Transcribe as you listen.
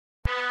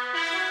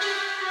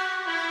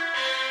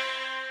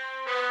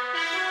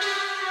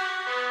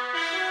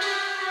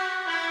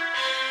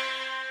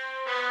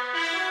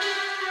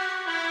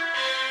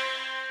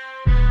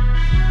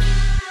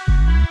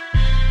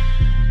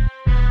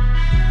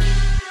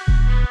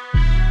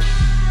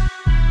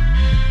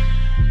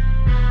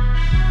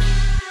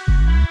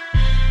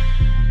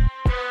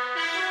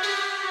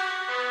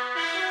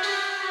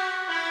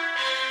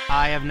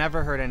have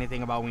never heard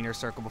anything about Wiener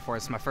Circle before.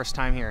 It's my first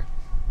time here.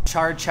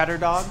 Charred cheddar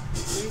dog,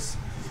 please.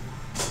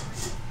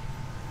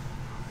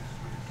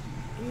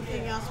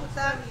 Anything else with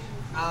that?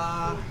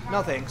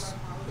 No thanks.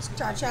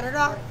 Charred cheddar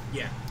dog?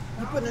 Yeah.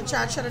 You putting a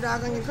charred cheddar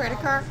dog on your credit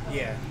card?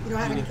 Yeah. You don't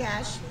have any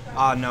cash?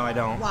 No, I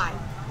don't. Why?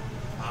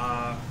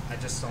 I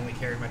just only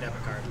carried my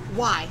debit card.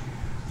 Why?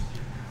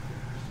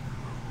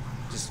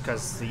 Just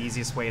because it's the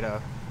easiest way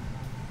to...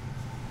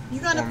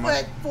 You're gonna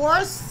put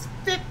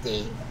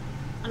 $4.50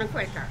 on a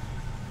credit card.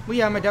 Well,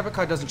 yeah, my debit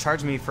card doesn't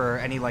charge me for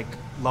any, like,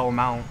 low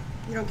amount.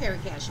 You don't carry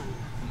cash on you.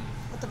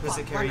 What the fuck? Does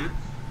it carry you?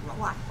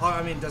 Why? Oh,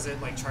 I mean, does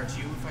it, like, charge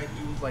you if I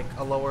do, like,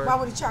 a lower... Why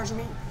would it charge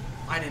me?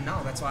 I didn't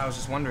know. That's why I was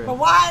just wondering. But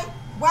why?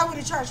 Why would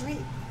it charge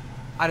me?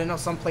 I didn't know.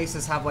 Some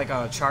places have, like,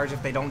 a charge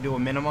if they don't do a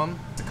minimum.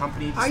 The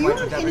company Are you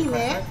on any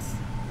meds?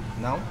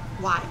 No.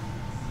 Why?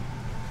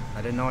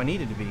 I didn't know I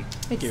needed to be.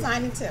 Thank you.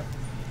 Sign and tip.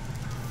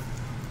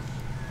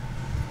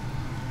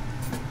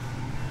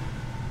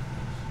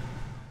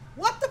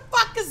 What the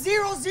fuck is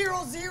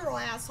 000,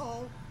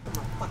 asshole? Put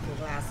my fucking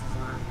glasses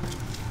on.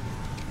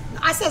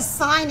 I said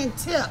sign and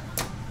tip.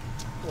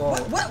 Well,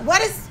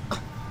 what is...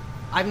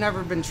 I've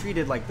never been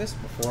treated like this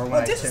before.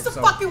 Well, this is the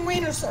fucking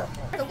Wiener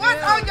Circle.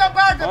 What's on your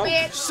burger,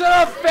 bitch? Shut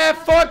up,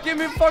 fat fuck! Give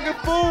me fucking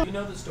food! You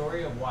know the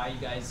story of why you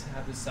guys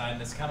have this sign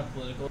that's kind of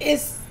political?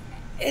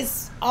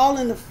 It's all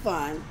in the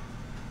fun,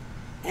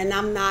 and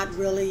I'm not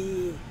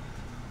really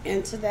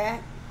into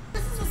that.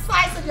 This is the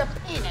size of your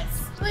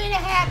penis,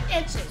 3.5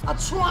 inches. A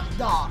Trump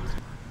dog.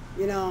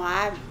 You know,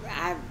 I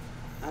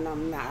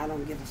don't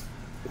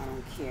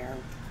care.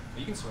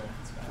 You can swear.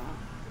 It's fine.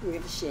 I don't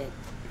give a shit.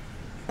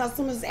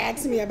 Customers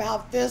ask me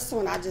about this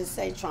one, I just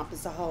say Trump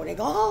is a hoe. They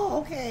go, oh,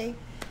 okay.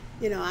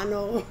 You know, I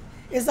know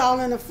it's all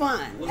in the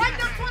fun. Take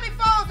them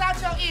 24s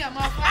out your ear,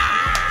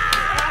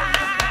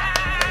 motherfucker.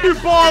 You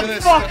bald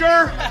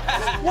fucker!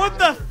 What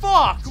the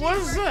fuck? What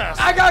is this?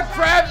 I got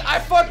crabs. I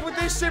fucked with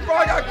this shit, bro.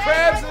 I got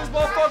crabs in this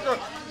motherfucker.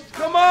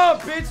 Come on,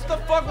 bitch. What the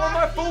fuck? Where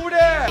my food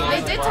at?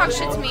 They did talk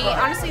shit to me.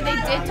 Honestly, they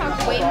did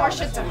talk way more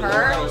shit to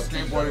her.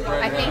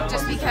 I think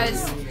just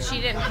because she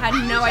had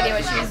no idea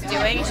what she was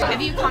doing.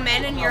 If you come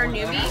in and you're a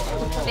newbie,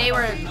 they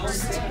were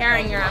just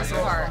tearing your ass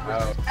apart.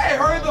 Hey,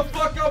 hurry the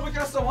fuck up. We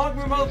got some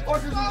hungry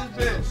motherfuckers in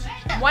this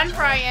bitch. One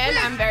fry in,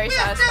 I'm very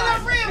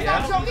satisfied.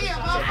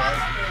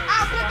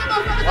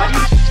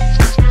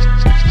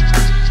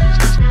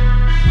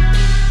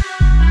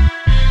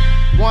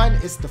 One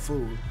is the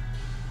food.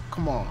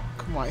 Come on,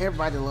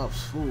 everybody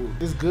loves food.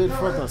 It's good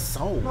for the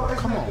soul.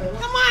 Come on.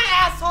 Come on,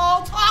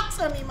 asshole, talk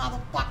to me,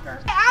 motherfucker.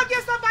 I'll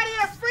give somebody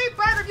a free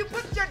burger if you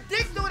put your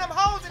dick through them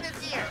holes in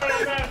his ear.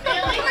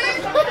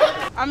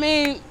 I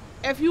mean,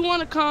 if you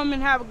want to come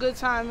and have a good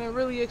time and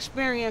really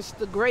experience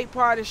the great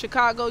part of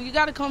Chicago, you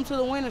got to come to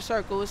the Wiener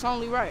Circle. It's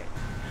only right.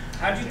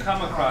 How'd you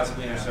come across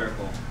Wiener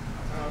Circle?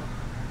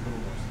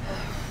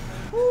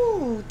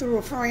 Ooh, through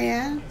a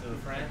friend. Through a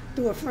friend?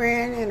 Through a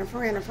friend and a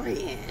friend of a friend.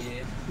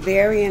 Yeah.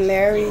 Barry and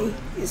Larry,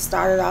 it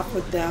started off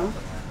with them.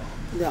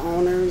 The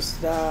owners,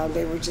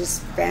 they were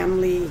just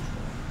family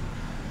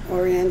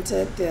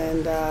oriented,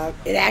 and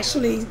it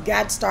actually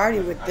got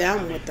started with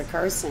them with the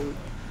cursing.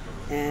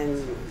 And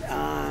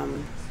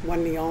one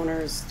of the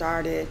owners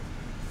started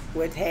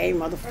with, hey,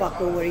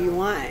 motherfucker, what do you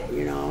want?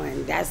 You know,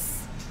 and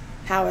that's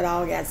how it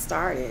all got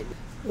started.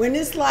 When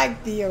it's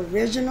like the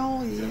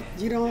original,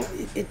 you don't,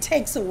 it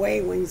takes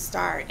away when you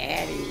start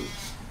adding,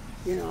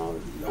 you know,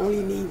 you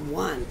only need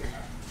one,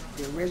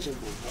 the original,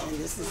 and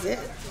this is it.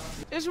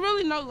 There's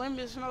really no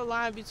limits, no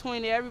line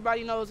between it.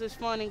 Everybody knows it's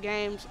fun and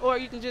games, or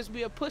you can just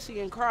be a pussy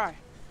and cry.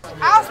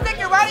 I'll stick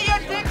it right in your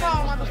dick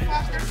hole,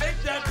 motherfucker.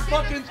 Take that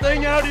fucking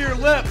thing out of your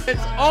lip.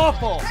 It's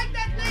awful. Take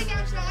that thing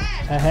out your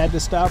ass. I had to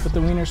stop at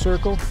the Wiener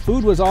Circle.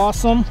 Food was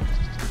awesome,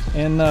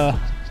 and the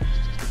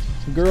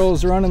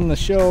girls running the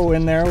show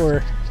in there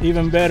were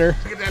even better.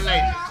 Look at that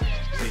lady.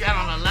 She got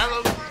on a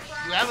leather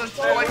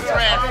toy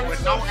dress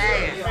with no ass.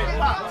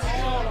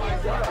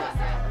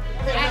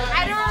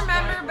 I don't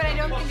remember, but I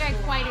don't think I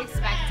quite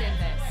expected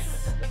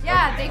this.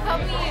 Yeah, they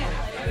called me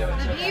the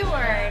B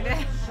word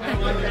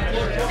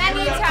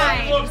many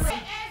times.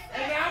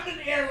 And I'm an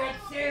Arab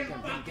saying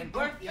fucking.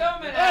 We're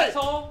filming,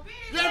 asshole.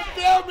 You're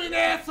filming,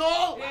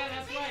 asshole. Yeah,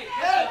 that's right.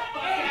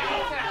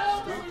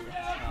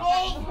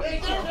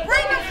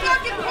 Bring the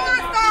fucking porn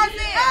stars in.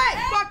 Hey,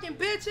 fucking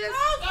bitches.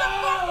 Close the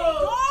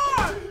fucking door.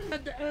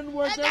 The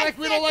N-word. They're like,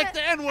 we don't like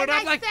the N-word.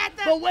 I'm like,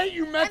 but wait,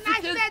 you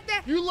Mexicans,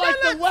 you you like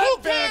the wet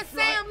can't bags, say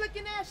right? I'm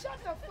looking at. Shut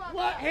the fuck up.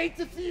 What? Hate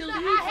to see you leave. I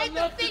hate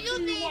love to see you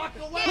leave. walk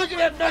away. Look at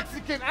that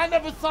Mexican. I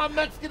never saw a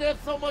Mexican have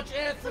so much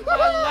ass in my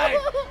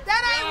life.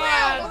 That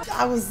ain't real.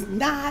 I was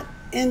not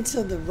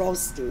into the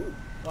roasting.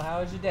 Well,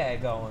 how's your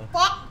dad going?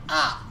 Fuck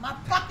up. My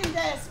fucking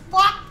day is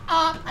fucked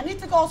up. I need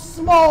to go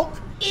smoke,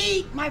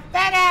 eat. My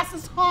fat ass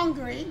is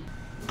hungry.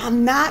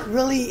 I'm not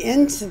really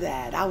into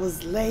that. I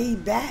was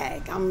laid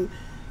back. I'm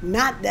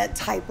not that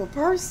type of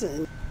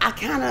person. I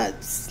kind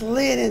of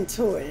slid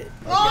into it.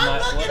 Oh,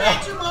 I'm looking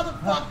at you,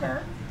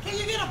 motherfucker. Can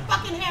you get a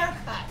fucking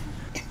haircut?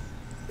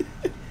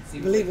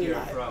 Seems Believe like it you're or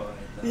not. a pro, right?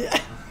 Yeah.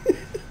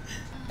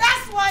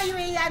 That's why you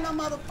ain't got no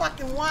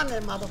motherfucking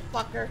woman,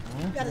 motherfucker.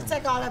 You gotta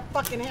take all that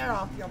fucking hair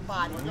off your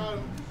body.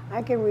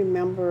 I can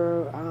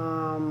remember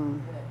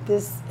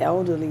this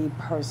elderly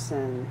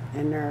person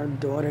and her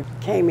daughter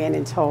came in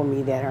and told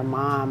me that her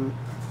mom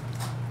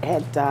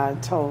had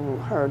told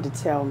her to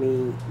tell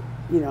me,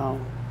 you know,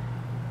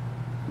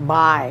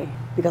 bye.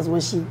 Because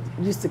when she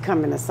used to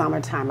come in the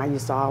summertime, I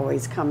used to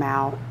always come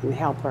out and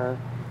help her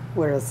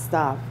with her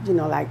stuff. You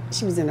know, like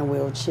she was in a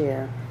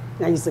wheelchair.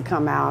 And I used to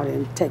come out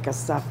and take her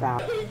stuff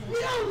out. You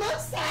don't look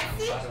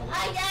sassy.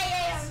 I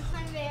am.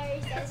 I'm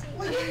very sassy.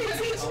 Well, you can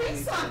teach me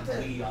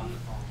something.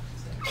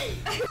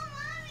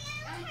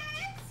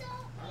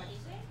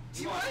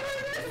 You want to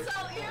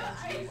insult you?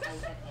 Are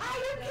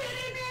you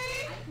kidding me?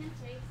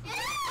 Yeah.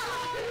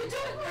 You're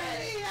too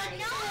pretty. I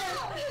know.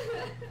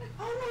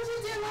 Oh, what you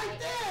did like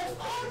this?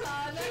 Oh, no.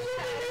 Can you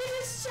believe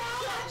this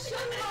child?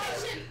 She'll call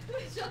you.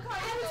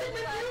 I was in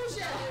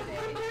confusion.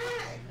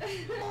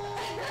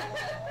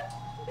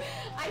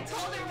 I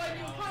told her when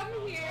you come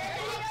here.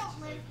 I don't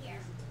live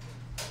here.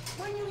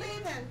 When you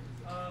leaving?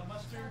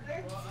 Mustard,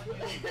 onion,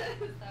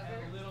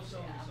 and a little so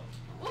and so.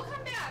 We'll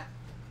come back.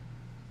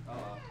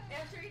 Uh-oh.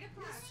 After 8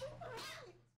 o'clock.